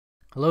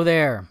Hello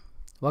there.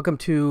 Welcome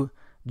to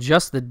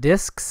Just the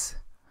Discs.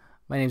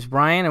 My name's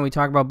Brian, and we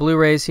talk about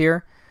Blu-rays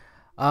here.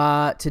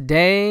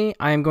 Today,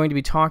 I am going to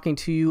be talking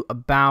to you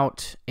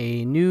about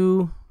a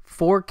new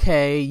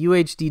 4K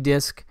UHD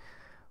disc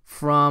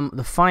from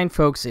the fine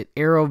folks at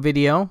Arrow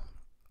Video.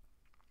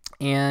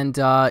 And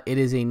it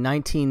is a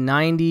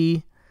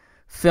 1990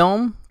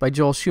 film by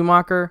Joel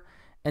Schumacher,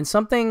 and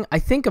something I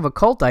think of a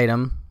cult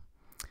item.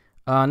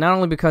 Not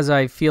only because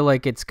I feel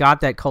like it's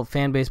got that cult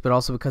fan base, but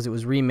also because it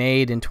was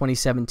remade in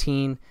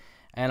 2017,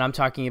 and I'm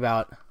talking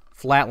about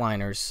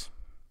Flatliners,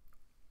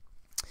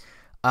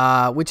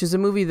 which is a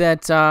movie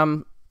that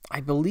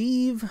I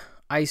believe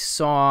I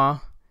saw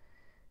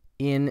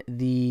in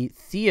the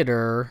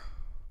theater.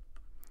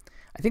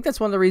 I think that's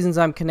one of the reasons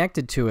I'm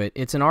connected to it.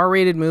 It's an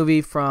R-rated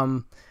movie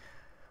from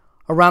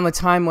around the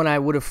time when I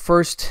would have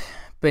first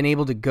been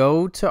able to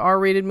go to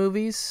R-rated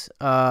movies,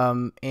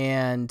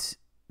 and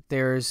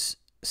there's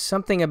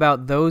something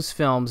about those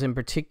films in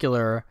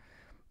particular,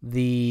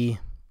 the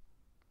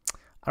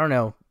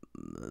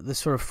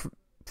sort of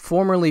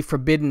formerly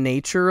forbidden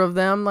nature of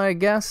them, I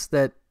guess,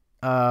 that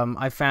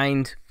I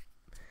find,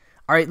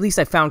 or at least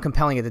I found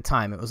compelling at the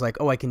time. It was like,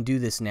 oh, I can do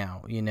this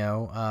now, you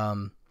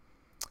know?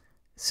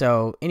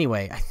 So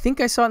anyway, I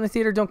think I saw it in the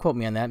theater. Don't quote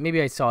me on that.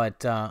 Maybe I saw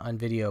it on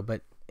video,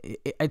 but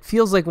it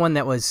feels like one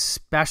that was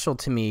special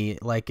to me.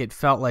 Like it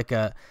felt like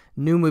a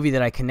new movie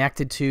that I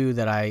connected to,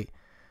 that I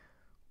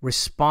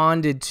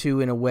responded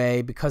to in a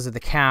way because of the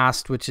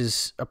cast, which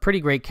is a pretty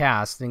great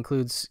cast. It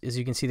includes, as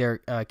you can see there,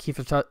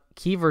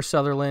 Kiefer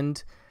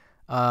Sutherland,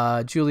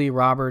 Julia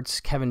Roberts,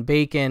 Kevin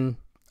Bacon,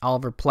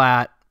 Oliver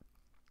Platt,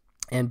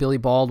 and Billy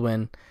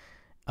Baldwin,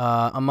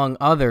 among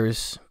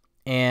others.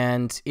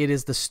 And it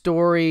is the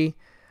story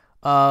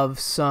of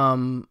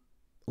some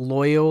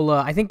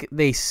Loyola, I don't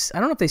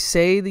know if they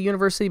say the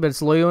university, but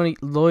it's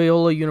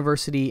Loyola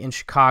University in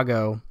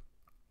Chicago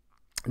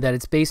that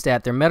it's based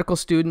at. They're medical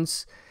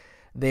students.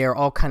 They are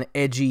all kind of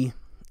edgy,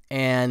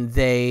 and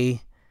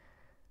they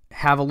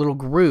have a little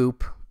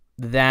group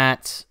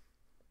that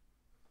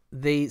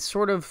they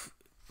sort of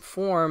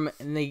form,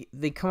 and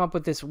they come up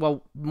with this,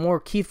 well, more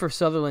Kiefer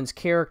Sutherland's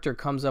character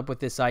comes up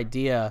with this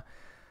idea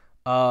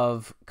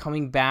of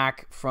coming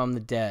back from the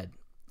dead,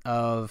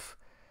 of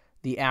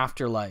the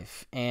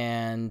afterlife,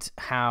 and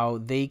how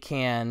they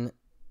can,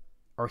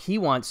 or he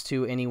wants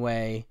to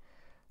anyway,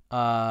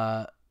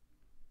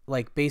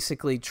 like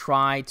basically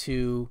try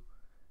to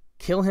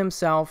kill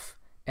himself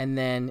and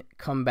then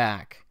come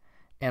back.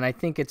 And I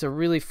think it's a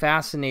really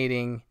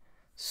fascinating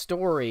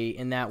story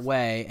in that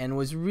way, and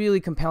was really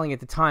compelling at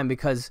the time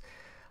because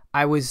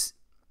I was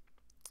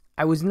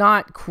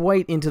not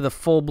quite into the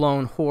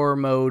full-blown horror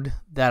mode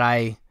that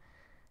I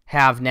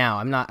have now.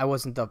 I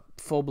wasn't the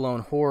full-blown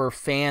horror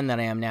fan that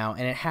I am now,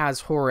 and it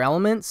has horror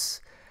elements.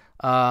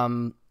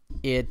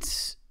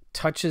 It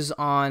touches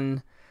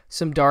on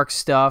some dark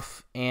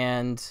stuff,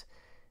 and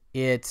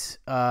it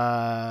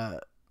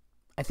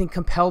I think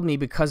compelled me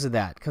because of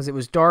that, because it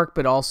was dark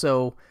but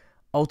also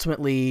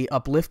ultimately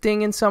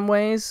uplifting in some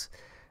ways.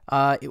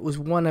 It was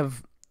one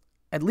of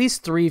at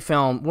least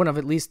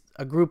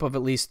a group of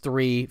at least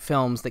three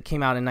films that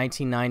came out in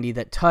 1990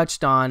 that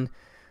touched on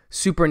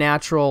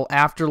supernatural,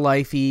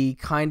 afterlife-y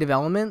kind of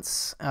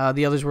elements.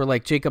 The others were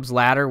like Jacob's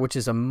Ladder, which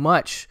is a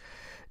much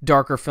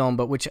darker film,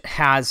 but which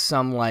has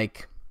some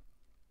like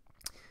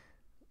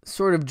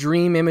sort of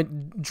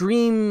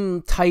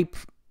dream type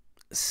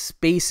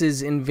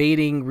spaces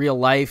invading real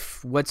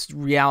life, what's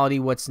reality,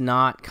 what's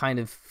not kind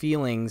of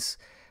feelings.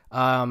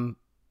 A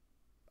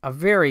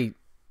very,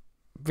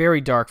 very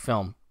dark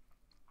film.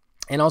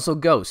 And also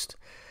Ghost.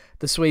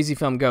 The Swayze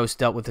film Ghost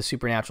dealt with the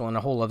supernatural on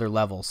a whole other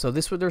level. So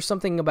there's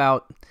something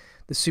about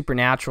the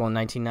supernatural in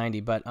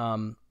 1990. But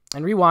and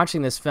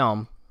rewatching this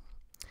film,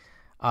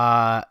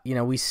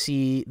 we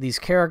see these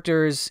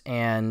characters,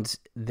 and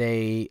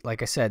they,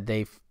 like I said,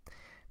 they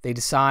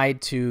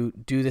decide to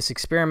do this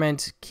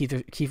experiment.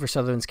 Kiefer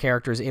Sutherland's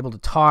character is able to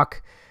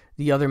talk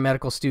the other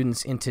medical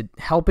students into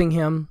helping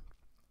him.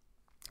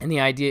 And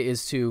the idea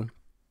is to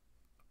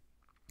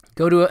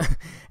go to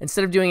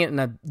instead of doing it in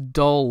a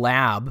dull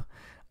lab,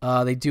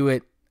 they do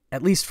it,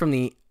 at least from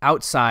the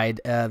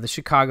outside, the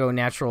Chicago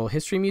Natural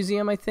History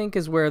Museum, I think,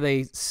 is where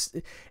it's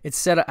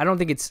set up. I don't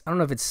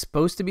know if it's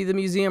supposed to be the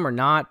museum or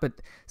not, but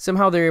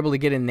somehow they're able to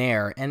get in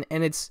there. And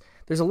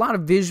there's a lot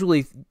of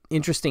visually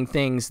interesting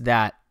things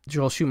that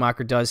Joel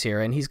Schumacher does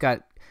here, and he's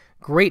got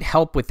great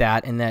help with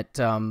that, and that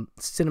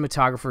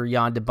cinematographer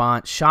Jan de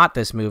Bont shot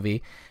this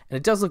movie, and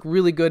it does look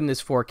really good in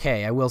this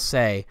 4K, I will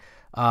say.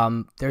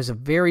 There's a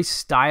very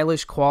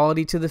stylish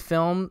quality to the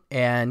film,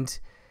 and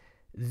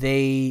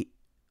they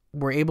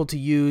were able to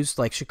use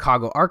like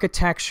Chicago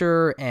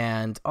architecture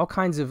and all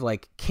kinds of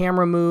like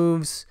camera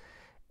moves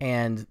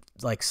and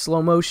like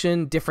slow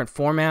motion, different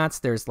formats.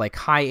 There's like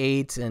high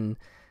 8 and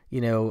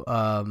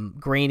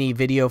grainy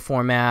video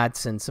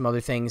formats and some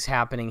other things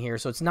happening here.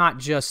 So it's not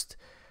just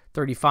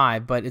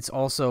 35, but it's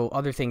also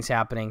other things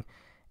happening.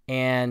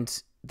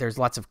 And there's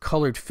lots of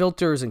colored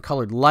filters and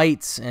colored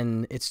lights,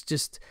 and it's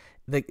just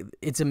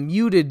it's a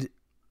muted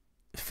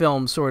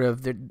film sort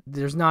of,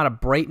 there's not a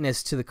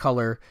brightness to the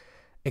color,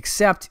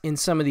 except in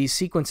some of these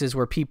sequences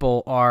where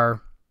people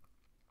are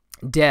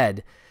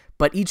dead.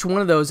 But each one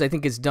of those, I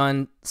think, is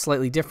done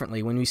slightly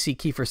differently. When we see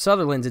Kiefer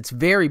Sutherland's, it's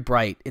very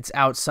bright. It's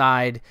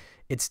outside.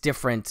 It's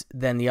different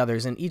than the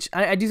others. And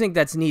I do think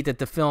that's neat that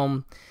the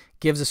film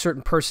gives a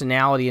certain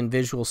personality and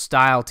visual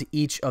style to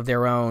each of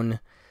their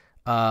own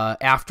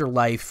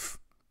afterlife,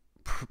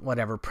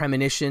 whatever,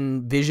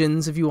 premonition,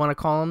 visions, if you want to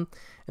call them.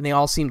 And they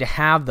all seem to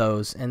have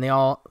those. And they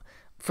all,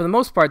 for the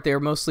most part, they're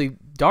mostly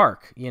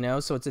dark, you know?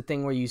 So it's a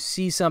thing where you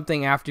see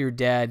something after you're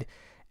dead,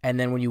 and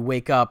then when you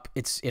wake up,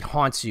 it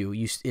haunts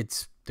you.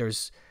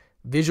 There's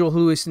visual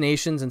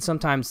hallucinations and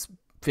sometimes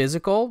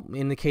physical.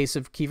 In the case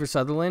of Kiefer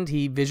Sutherland,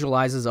 he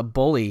visualizes a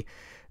bully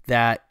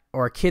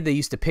or a kid they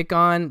used to pick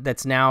on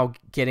that's now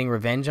getting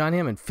revenge on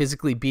him and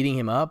physically beating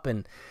him up.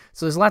 And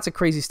so there's lots of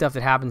crazy stuff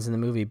that happens in the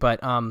movie. But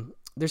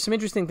there's some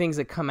interesting things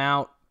that come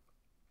out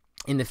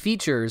in the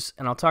features,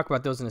 and I'll talk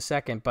about those in a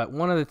second. But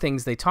one of the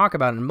things they talk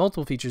about in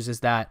multiple features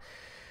is that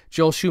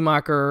Joel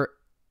Schumacher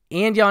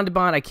and Jan de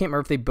Bont, I can't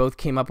remember if they both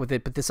came up with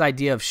it, but this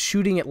idea of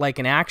shooting it like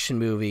an action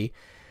movie.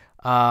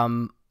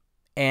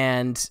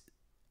 And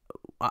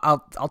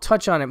I'll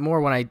touch on it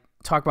more when I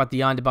talk about the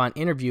Jan de Bont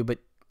interview, but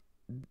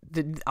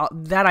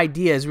that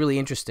idea is really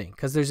interesting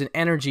because there's an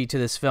energy to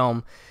this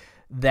film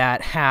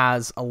that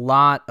has a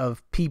lot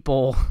of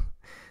people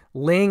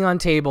laying on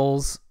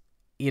tables,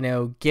 you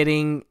know,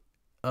 getting,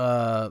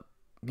 you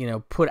know,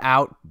 put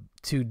out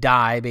to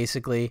die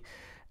basically,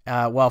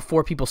 while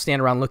 4 people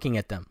stand around looking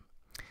at them.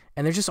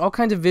 And there's just all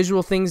kinds of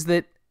visual things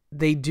that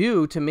they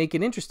do to make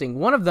it interesting.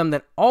 One of them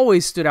that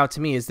always stood out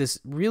to me is this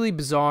really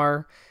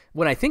bizarre,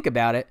 when I think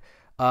about it,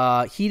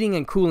 heating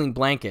and cooling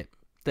blanket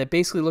that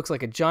basically looks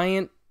like a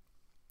giant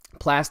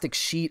plastic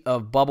sheet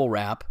of bubble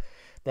wrap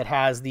that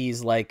has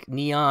these like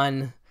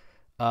neon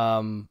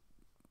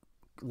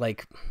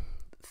like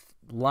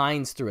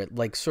lines through it,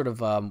 like sort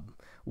of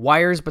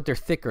wires, but they're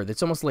thicker.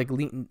 That's almost like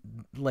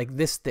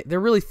this thick. They're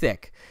really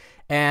thick.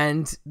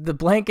 And the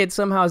blanket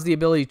somehow has the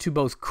ability to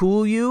both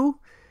cool you,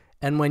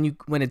 and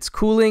when it's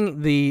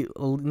cooling, the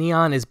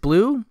neon is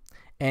blue,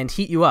 and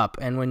heat you up.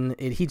 And when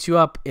it heats you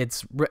up,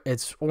 it's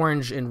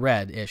orange and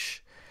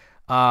red-ish.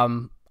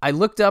 I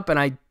looked up, and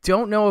I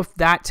don't know if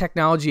that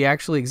technology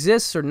actually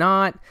exists or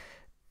not.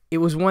 It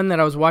was one that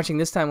I was watching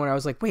this time when I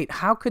was like, wait,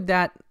 how could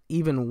that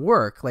even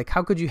work? Like,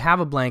 how could you have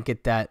a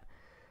blanket that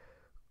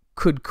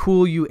could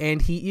cool you and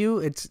heat you?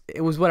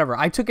 It was whatever.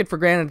 I took it for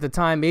granted at the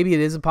time. Maybe it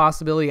is a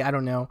possibility. I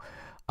don't know.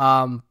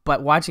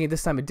 But watching it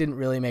this time, it didn't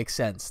really make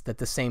sense that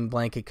the same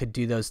blanket could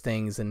do those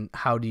things. And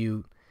how do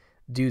you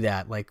do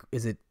that? Like,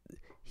 is it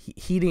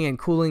heating and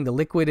cooling the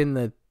liquid in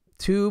the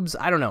tubes?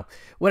 I don't know.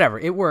 Whatever.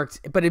 It worked.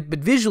 But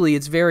visually,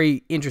 it's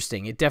very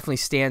interesting. It definitely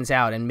stands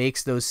out and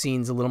makes those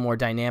scenes a little more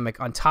dynamic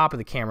on top of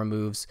the camera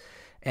moves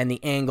and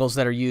the angles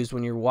that are used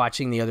when you're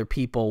watching the other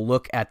people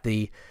look at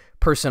the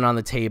person on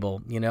the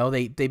table. You know,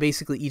 they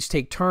basically each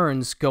take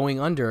turns going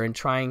under and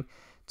trying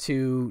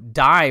to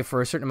die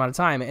for a certain amount of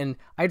time. And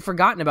I'd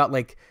forgotten about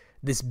like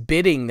this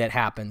bidding that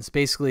happens.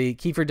 Basically,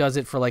 Kiefer does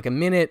it for like a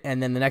minute,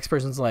 and then the next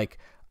person's like,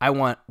 I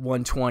want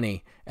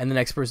 120. And the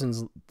next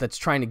person that's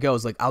trying to go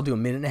is like, I'll do a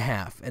minute and a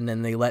half. And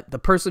then they let the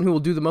person who will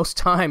do the most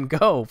time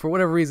go for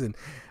whatever reason.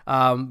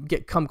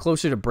 Come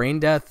closer to brain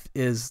death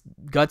is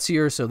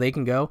gutsier, so they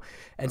can go.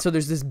 And so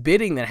there's this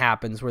bidding that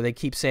happens where they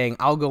keep saying,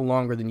 I'll go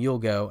longer than you'll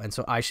go, and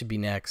so I should be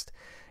next.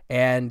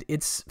 And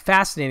it's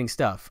fascinating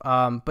stuff.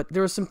 But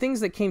there were some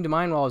things that came to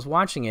mind while I was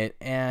watching it,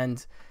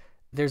 and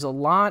there's a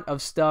lot of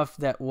stuff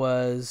that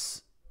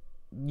was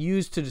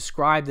used to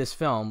describe this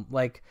film.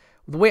 Like,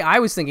 the way I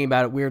was thinking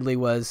about it weirdly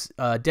was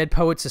Dead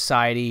Poets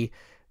Society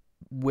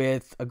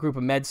with a group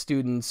of med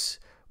students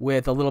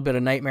with a little bit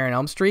of Nightmare on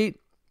Elm Street,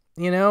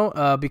 you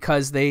know,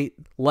 because they,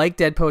 like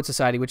Dead Poets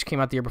Society, which came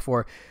out the year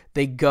before,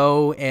 they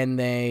go and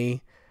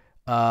they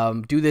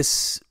do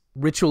this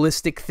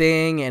ritualistic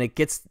thing, and it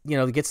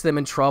gets them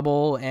in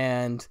trouble,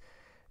 and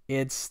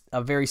it's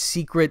a very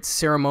secret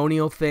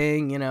ceremonial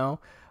thing, you know.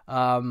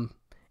 And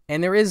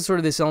there is sort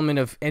of this element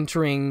of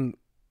entering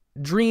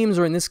dreams,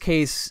 or in this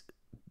case,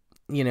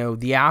 you know,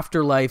 the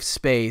afterlife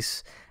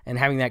space, and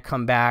having that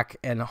come back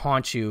and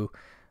haunt you,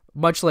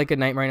 much like a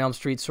Nightmare on Elm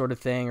Street sort of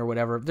thing or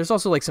whatever. There's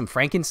also like some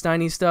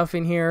Frankenstein-y stuff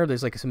in here.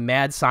 There's like some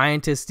mad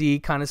scientist-y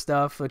kind of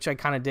stuff, which I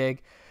kind of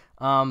dig.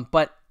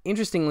 But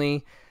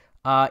interestingly,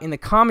 in the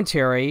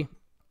commentary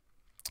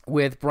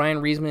with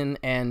Brian Reisman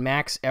and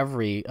Max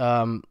Every,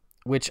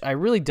 which I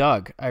really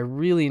dug. I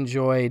really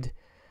enjoyed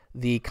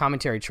the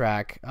commentary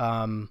track.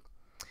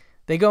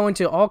 They go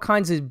into all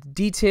kinds of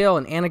detail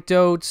and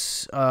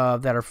anecdotes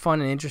that are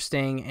fun and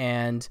interesting,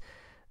 and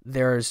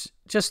there's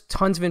just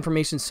tons of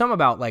information, some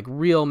about like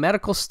real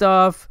medical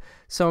stuff,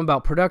 some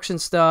about production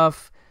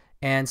stuff,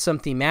 and some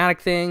thematic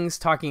things,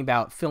 talking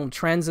about film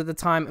trends at the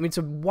time. I mean, it's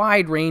a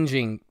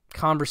wide-ranging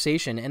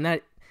conversation, and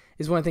that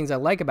is one of the things I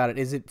like about it,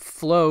 is it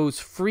flows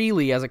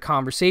freely as a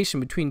conversation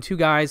between two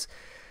guys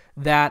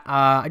that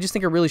I just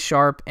think are really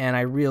sharp, and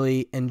I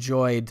really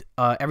enjoyed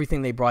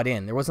everything they brought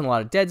in. There wasn't a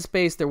lot of dead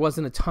space. There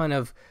wasn't a ton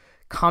of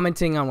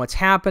commenting on what's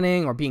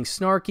happening or being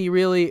snarky.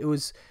 Really, it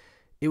was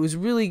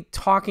really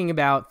talking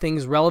about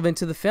things relevant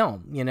to the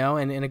film, you know,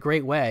 and in a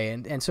great way.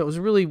 And so it was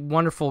a really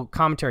wonderful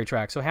commentary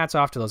track. So hats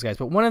off to those guys.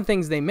 But one of the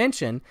things they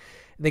mentioned,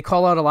 they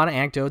call out a lot of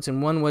anecdotes,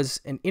 and one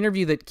was an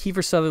interview that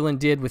Kiefer Sutherland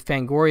did with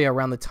Fangoria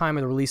around the time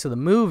of the release of the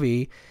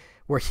movie,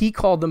 where he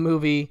called the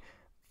movie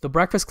The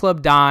Breakfast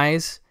Club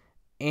Dies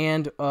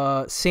and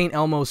St.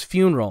 Elmo's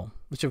Funeral,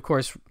 which, of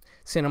course,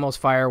 St. Elmo's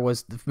Fire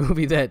was the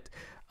movie that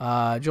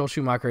Joel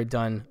Schumacher had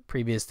done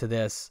previous to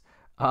this.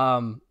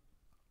 And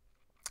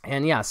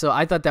yeah, so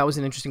I thought that was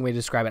an interesting way to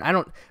describe it.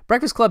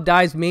 Breakfast Club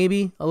Dies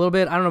maybe a little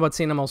bit. I don't know about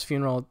St. Elmo's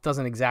Funeral. It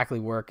doesn't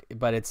exactly work,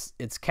 but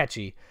it's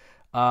catchy.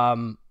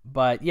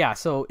 But yeah,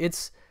 so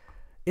it's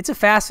a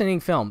fascinating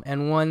film,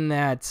 and one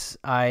that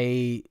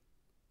I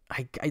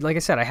like I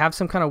said, I have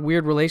some kind of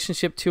weird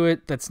relationship to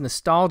it that's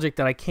nostalgic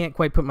that I can't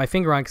quite put my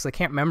finger on because I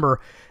can't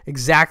remember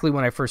exactly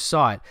when I first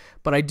saw it.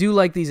 But I do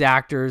like these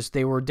actors.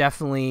 They were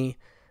definitely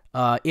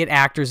it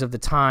actors of the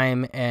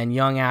time, and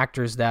young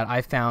actors that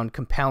I found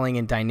compelling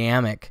and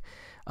dynamic.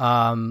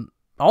 All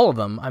of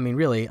them. I mean,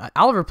 really,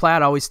 Oliver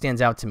Platt always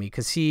stands out to me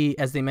because he,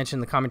 as they mentioned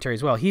in the commentary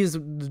as well, he's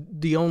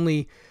the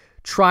only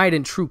tried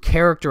and true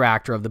character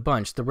actor of the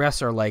bunch. The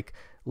rest are like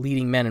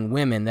leading men and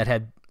women that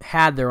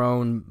had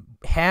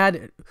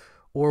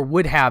or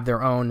would have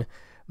their own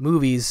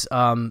movies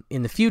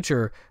in the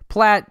future.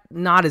 Platt,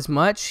 not as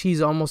much.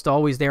 He's almost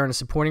always there in a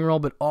supporting role,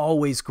 but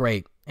always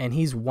great. And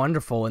he's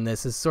wonderful in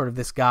this as sort of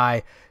this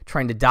guy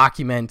trying to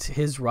document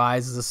his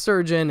rise as a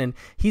surgeon. And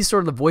he's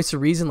sort of the voice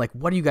of reason, like,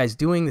 what are you guys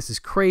doing? This is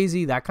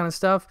crazy, that kind of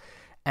stuff.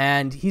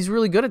 And he's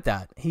really good at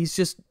that. He's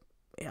just,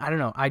 I don't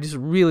know. I just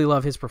really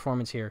love his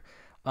performance here.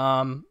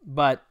 And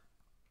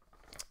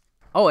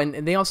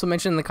they also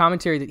mentioned in the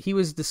commentary that he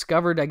was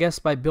discovered, I guess,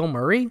 by Bill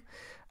Murray.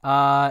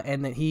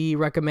 And that he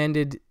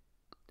recommended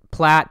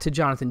Platt to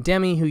Jonathan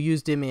Demme, who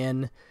used him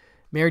in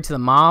Married to the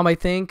Mob, I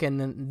think, and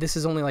then this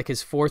is only like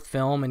his fourth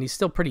film, and he's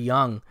still pretty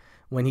young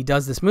when he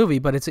does this movie,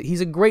 but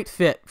he's a great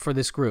fit for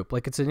this group.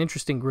 Like, it's an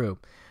interesting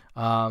group.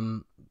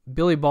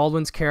 Billy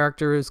Baldwin's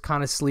character is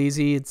kind of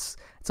sleazy. It's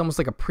almost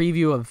like a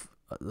preview of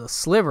The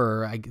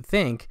Sliver, I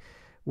think,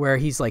 where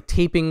he's like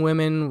taping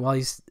women while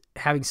he's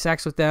having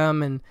sex with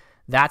them, and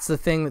that's the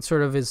thing that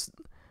sort of is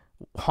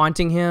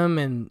haunting him,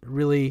 and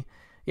really,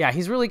 yeah,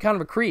 he's really kind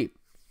of a creep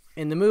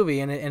in the movie,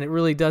 and it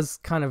really does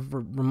kind of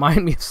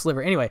remind me of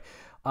Sliver. Anyway,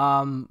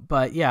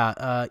 but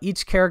yeah,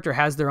 each character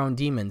has their own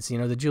demons. You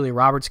know, the Julia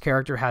Roberts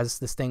character has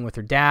this thing with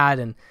her dad,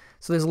 and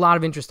so there's a lot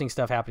of interesting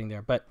stuff happening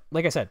there. But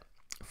like I said,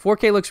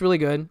 4K looks really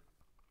good.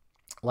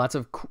 Lots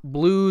of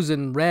blues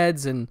and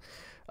reds and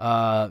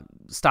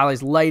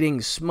stylized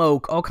lighting,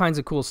 smoke, all kinds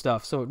of cool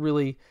stuff. So it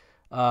really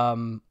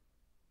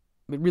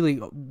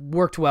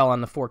worked well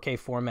on the 4K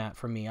format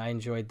for me. I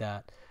enjoyed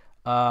that.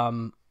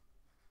 I'm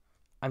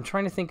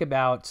trying to think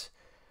about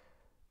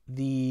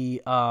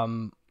the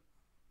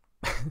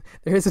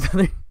there's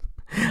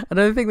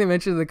another thing they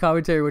mentioned in the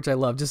commentary, which I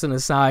love, just an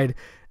aside,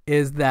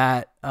 is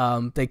that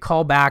they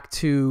call back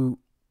to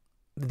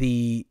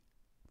the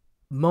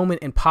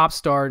moment in Pop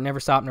Star Never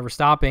Stop, Never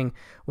Stopping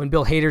when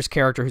Bill Hader's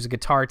character, who's a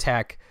guitar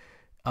tech,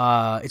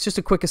 it's just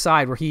a quick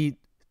aside where he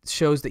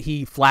shows that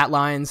he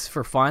flatlines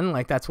for fun,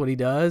 like that's what he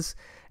does,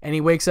 and he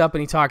wakes up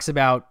and he talks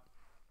about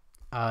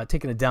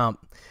taking a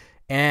dump,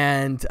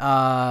 and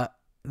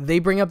they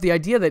bring up the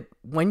idea that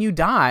when you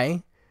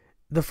die,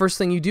 the first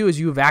thing you do is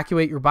you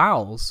evacuate your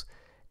bowels.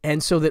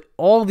 And so that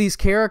all these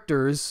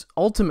characters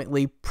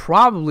ultimately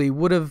probably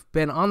would have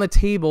been on the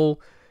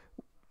table,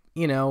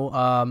 you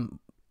know,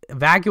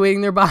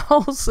 evacuating their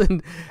bowels.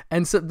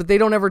 And so, but they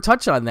don't ever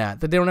touch on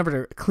that they don't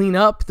ever clean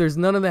up. There's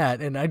none of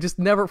that. And I just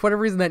never, for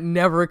whatever reason, that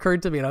never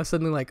occurred to me. And I was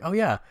suddenly like, oh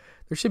yeah,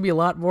 there should be a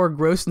lot more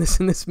grossness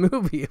in this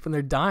movie when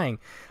they're dying.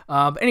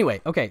 But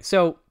anyway, okay.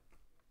 So,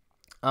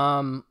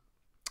 I'm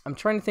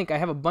trying to think. I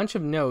have a bunch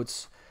of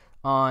notes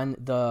on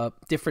the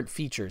different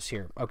features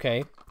here.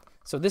 Okay,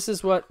 so this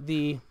is what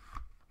the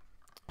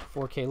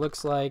 4K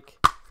looks like.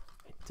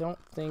 I don't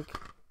think,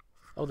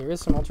 oh, there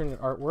is some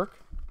alternate artwork.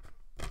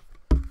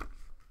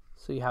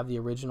 So you have the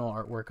original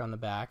artwork on the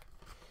back.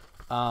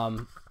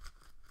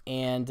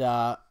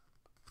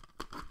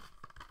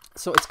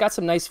 So it's got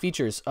some nice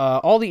features.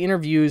 All the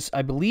interviews,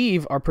 I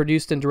believe, are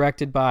produced and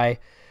directed by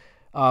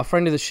a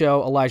friend of the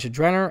show, Elijah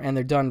Drenner, and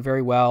they're done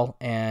very well,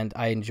 and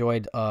I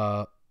enjoyed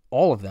all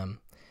of them.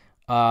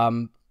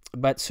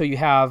 But so you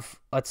have,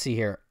 let's see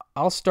here.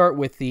 I'll start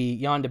with the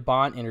Jan de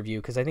Bont interview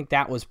because I think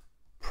that was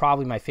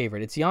probably my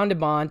favorite. It's Jan de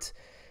Bont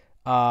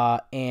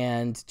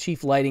and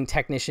Chief Lighting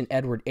Technician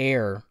Edward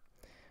Ayer.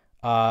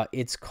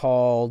 It's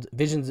called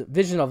Visions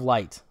of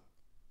Light,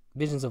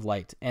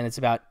 and it's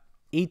about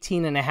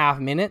 18 and a half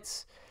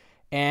minutes,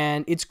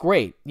 and it's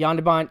great. Jan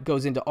de Bont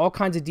goes into all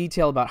kinds of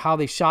detail about how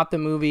they shot the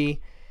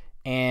movie,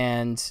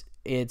 and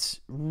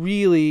it's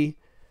really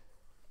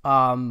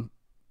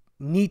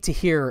neat to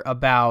hear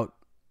about,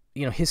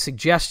 you know, his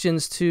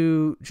suggestions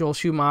to Joel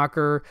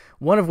Schumacher,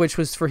 one of which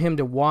was for him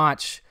to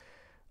watch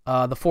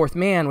The Fourth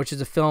Man, which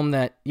is a film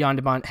that Jan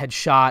de Bont had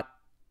shot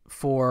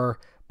for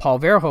Paul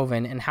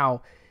Verhoeven, and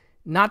how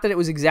not that it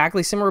was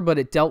exactly similar, but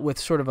it dealt with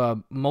sort of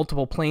a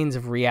multiple planes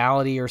of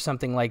reality or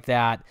something like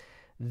that,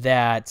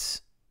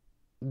 that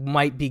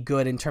might be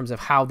good in terms of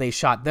how they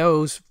shot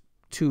those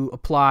to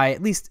apply,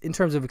 at least in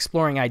terms of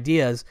exploring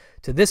ideas,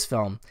 to this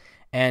film.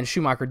 And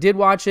Schumacher did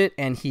watch it,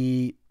 and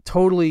he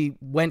totally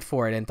went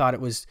for it and thought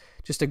it was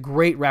just a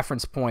great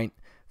reference point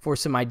for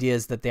some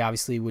ideas that they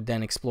obviously would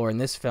then explore in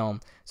this film.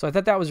 So I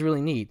thought that was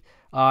really neat.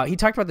 He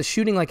talked about the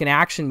shooting like an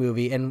action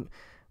movie, and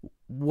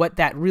what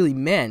that really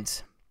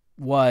meant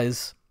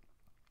was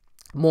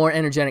more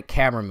energetic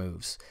camera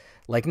moves.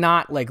 Like,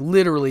 not like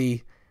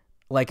literally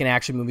like an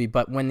action movie,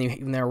 but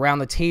when they're around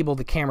the table,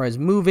 the camera is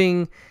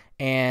moving,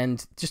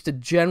 and just a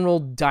general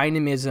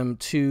dynamism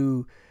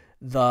to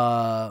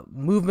the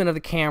movement of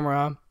the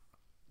camera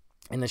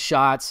and the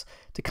shots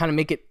to kind of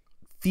make it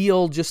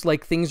feel just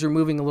like things are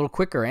moving a little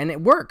quicker. And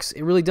it works.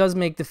 It really does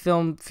make the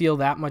film feel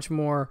that much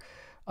more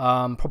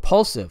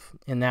propulsive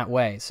in that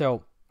way.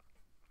 So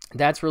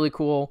that's really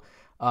cool.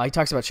 He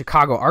talks about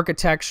Chicago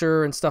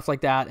architecture and stuff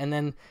like that. And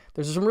then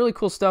there's some really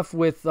cool stuff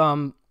with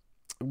Ayer,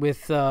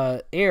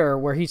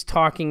 where he's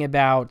talking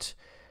about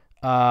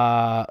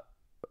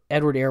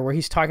Edward Ayer, where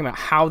he's talking about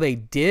how they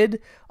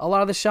did a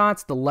lot of the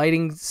shots, the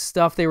lighting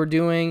stuff they were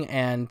doing,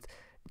 and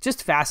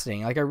just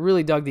fascinating. Like, I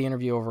really dug the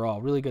interview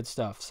overall. Really good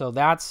stuff. So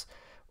that's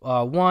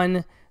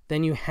one.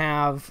 Then you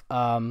have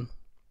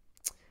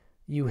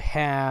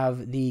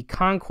The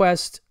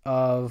Conquest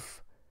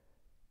of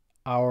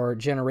Our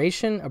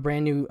Generation, a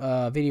brand new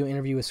video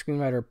interview with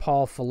screenwriter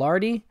Paul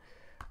Filardi.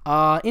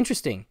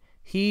 Interesting.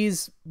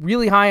 He's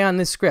really high on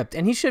this script,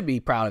 and he should be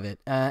proud of it.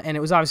 And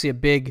it was obviously a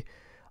big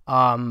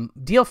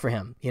deal for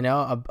him. You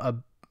know, a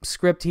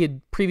script. He had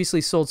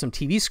previously sold some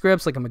TV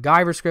scripts, like a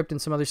MacGyver script and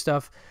some other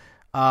stuff.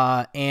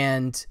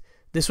 And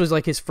this was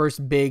like his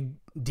first big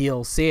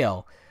deal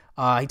sale.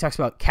 He talks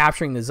about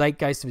capturing the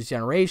zeitgeist of his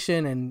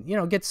generation, and, you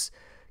know, gets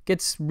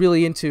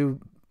really into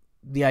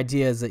the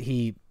ideas that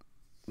he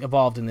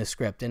evolved in this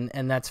script,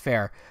 and that's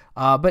fair.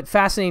 But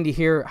fascinating to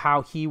hear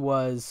how he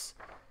was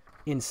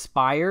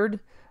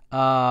inspired.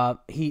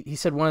 He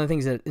said one of the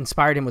things that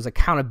inspired him was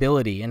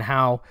accountability, and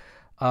how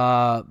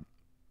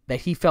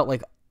that he felt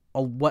like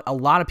what a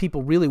lot of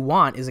people really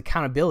want is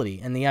accountability.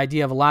 And the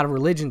idea of a lot of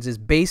religions is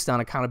based on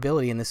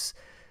accountability, and this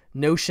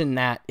notion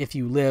that if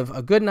you live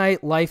a good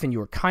life and you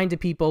are kind to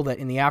people, that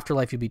in the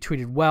afterlife you'll be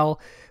treated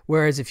well,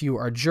 whereas if you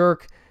are a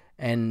jerk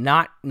and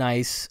not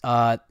nice,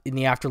 in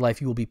the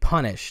afterlife you will be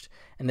punished.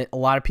 And that a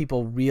lot of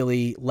people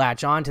really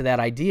latch on to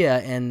that idea,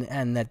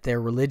 and that their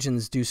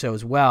religions do so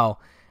as well.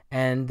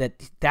 And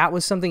that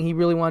was something he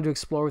really wanted to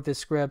explore with this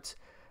script.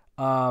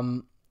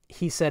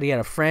 He said he had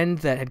a friend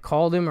that had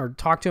called him or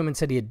talked to him and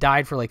said he had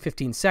died for like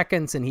 15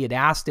 seconds. And he had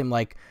asked him,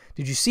 like,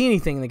 did you see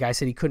anything? And the guy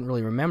said he couldn't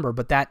really remember.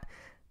 But that,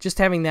 just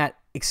having that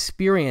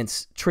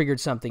experience triggered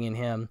something in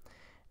him.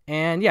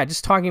 And yeah,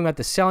 just talking about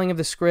the selling of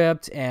the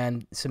script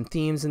and some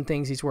themes and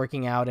things he's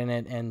working out in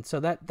it. And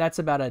so that's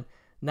about a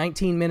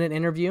 19-minute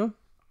interview.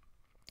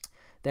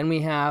 Then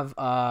we have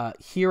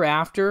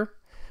Hereafter,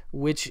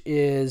 which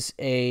is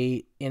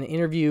an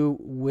interview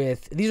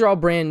with, these are all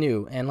brand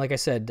new, and like I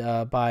said,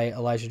 by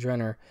Elijah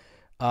Drenner.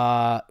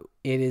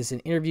 It is an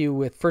interview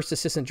with First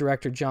Assistant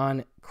Director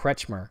John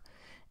Kretschmer,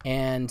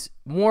 and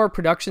more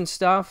production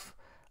stuff.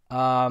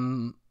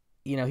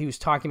 You know, he was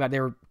talking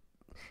about,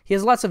 he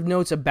has lots of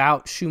notes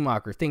about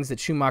Schumacher, things that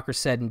Schumacher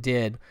said and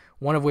did,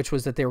 one of which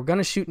was that they were going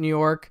to shoot New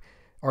York,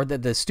 or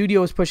that the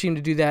studio was pushing him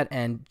to do that,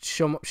 and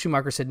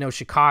Schumacher said no,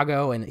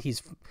 Chicago, and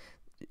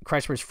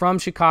Kretschmer's from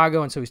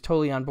Chicago, and so he's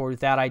totally on board with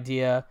that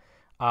idea.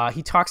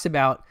 He talks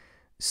about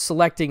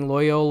selecting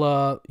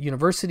Loyola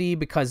University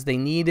because they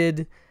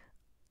needed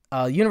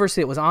a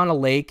university that was on a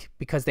lake,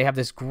 because they have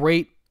this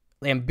great,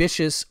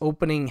 ambitious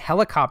opening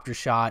helicopter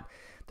shot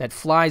that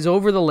flies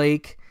over the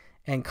lake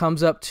and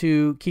comes up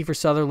to Kiefer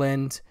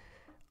Sutherland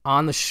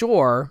on the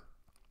shore,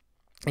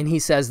 and he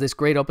says this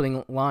great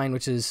opening line,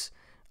 which is,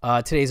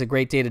 today's a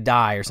great day to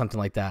die, or something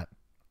like that.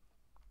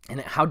 And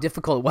how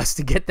difficult it was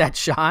to get that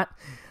shot.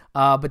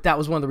 But that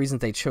was one of the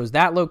reasons they chose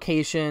that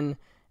location,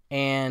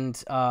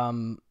 and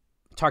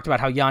talked about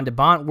how Jan de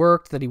Bont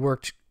worked, that he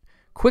worked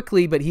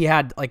quickly, but he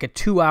had like a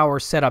 2-hour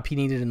setup he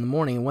needed in the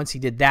morning. And once he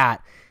did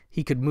that,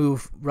 he could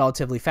move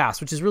relatively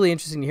fast, which is really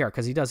interesting to hear,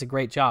 because he does a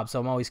great job. So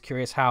I'm always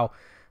curious how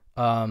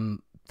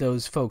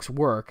those folks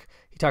work.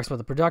 He talks about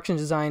the production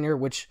designer,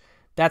 which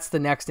that's the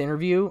next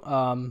interview,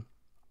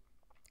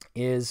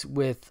 is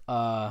with,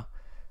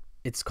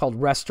 it's called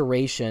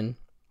Restoration.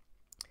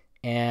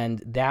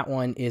 And that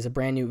one is a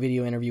brand new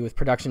video interview with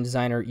production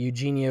designer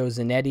Eugenio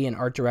Zanetti and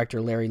art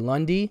director Larry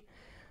Lundy.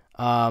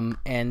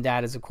 And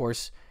that is, of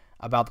course,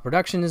 about the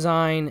production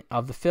design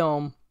of the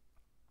film,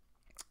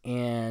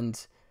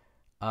 and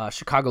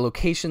Chicago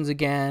locations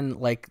again.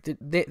 Like,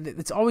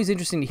 it's always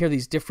interesting to hear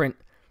these different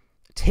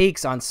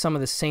takes on some of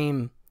the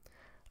same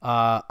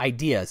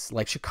ideas,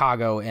 like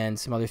Chicago and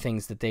some other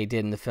things that they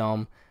did in the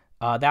film.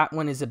 That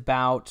one is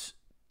about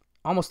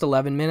almost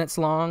 11 minutes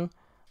long.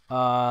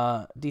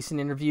 Decent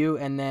interview.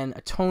 And then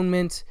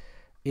Atonement,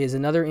 is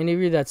another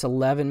interview that's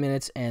 11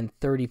 minutes and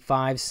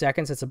 35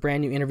 seconds. That's a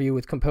brand new interview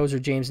with composer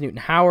James Newton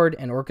Howard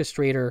and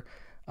orchestrator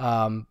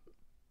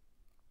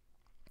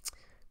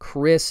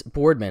Chris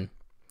Boardman.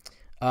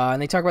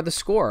 And they talk about the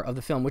score of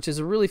the film, which is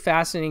a really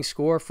fascinating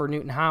score for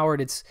Newton Howard.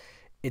 It's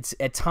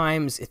at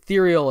times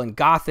ethereal and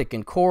gothic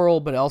and choral,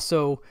 but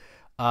also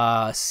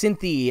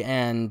synthy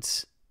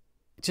and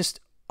just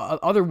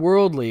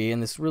otherworldly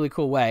in this really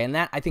cool way. And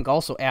that, I think,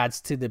 also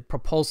adds to the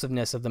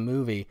propulsiveness of the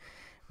movie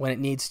when it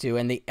needs to,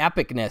 and the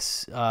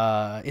epicness.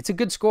 It's a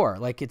good score.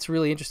 Like, it's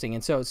really interesting.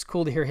 And so it's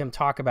cool to hear him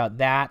talk about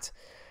that.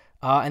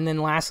 And then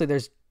lastly,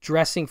 there's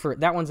Dressing for,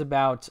 that one's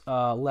about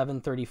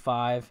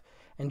 11:35,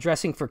 and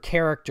Dressing for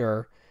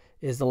Character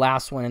is the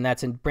last one, and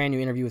that's a brand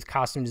new interview with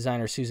costume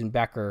designer Susan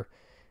Becker,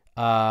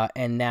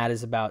 and that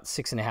is about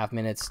 6.5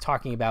 minutes,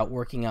 talking about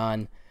working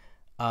on,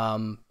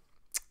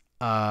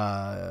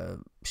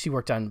 she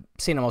worked on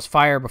St. Elmo's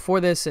Fire before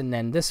this, and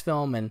then this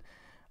film, and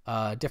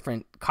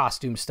different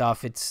costume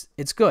stuff. It's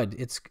good.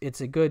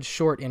 It's a good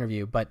short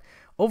interview, but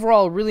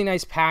overall, a really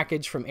nice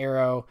package from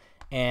Arrow,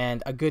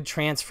 and a good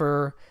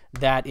transfer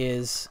that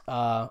is,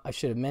 I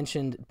should have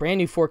mentioned, brand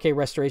new 4K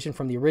restoration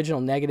from the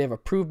original negative,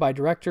 approved by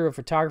director of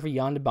photography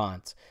Jan de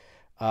Bont.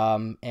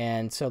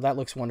 And so that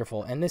looks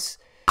wonderful. And this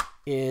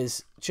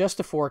is just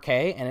a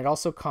 4K, and it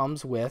also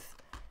comes with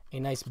a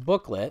nice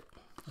booklet,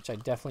 which I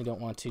definitely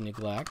don't want to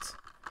neglect.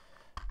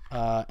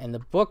 And the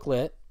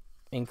booklet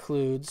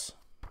includes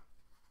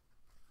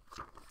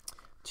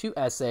 2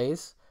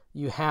 essays.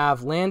 You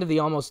have Land of the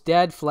Almost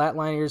Dead,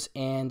 Flatliners,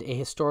 and a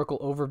historical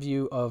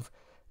overview of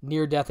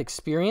near-death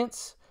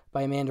experience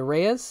by Amanda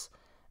Reyes,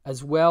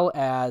 as well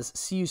as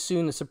See You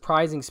Soon, the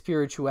surprising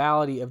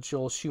spirituality of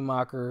Joel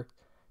Schumacher's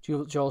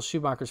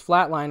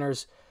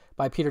Flatliners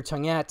by Peter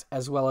Tungette,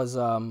 as well as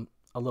a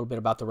little bit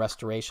about the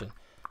restoration.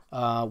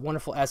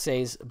 Wonderful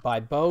essays by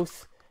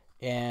both,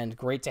 and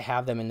great to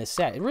have them in this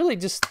set. It really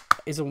just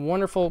is a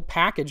wonderful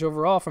package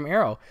overall from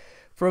Arrow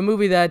for a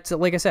movie that,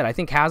 like I said, I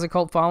think has a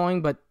cult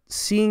following, but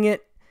seeing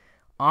it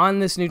on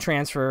this new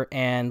transfer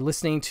and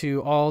listening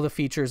to all the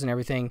features and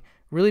everything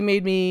really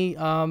made me,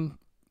 I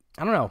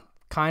don't know,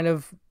 kind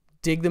of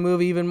dig the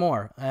movie even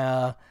more.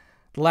 The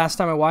last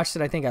time I watched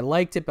it, I think I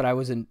liked it, but I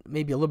was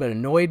maybe a little bit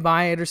annoyed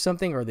by it or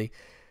something, or the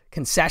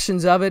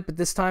concessions of it. But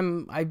this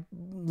time I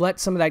let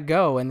some of that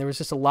go, and there was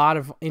just a lot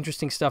of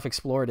interesting stuff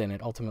explored in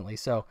it ultimately.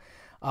 So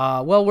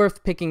well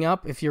worth picking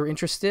up if you're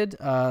interested,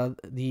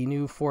 the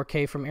new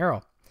 4K from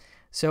Arrow.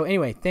 So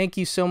anyway, thank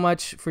you so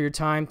much for your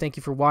time. Thank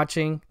you for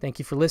watching. Thank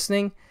you for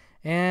listening,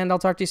 and I'll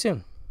talk to you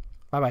soon.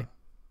 Bye-bye.